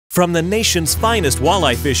From the nation's finest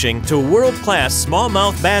walleye fishing to world-class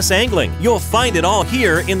smallmouth bass angling, you'll find it all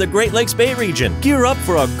here in the Great Lakes Bay region. Gear up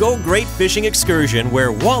for a Go Great fishing excursion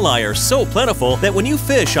where walleye are so plentiful that when you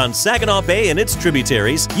fish on Saginaw Bay and its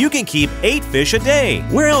tributaries, you can keep 8 fish a day.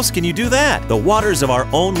 Where else can you do that? The waters of our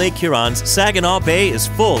own Lake Huron's Saginaw Bay is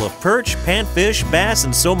full of perch, panfish, bass,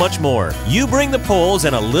 and so much more. You bring the poles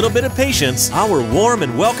and a little bit of patience, our warm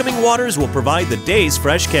and welcoming waters will provide the day's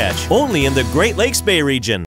fresh catch. Only in the Great Lakes Bay region.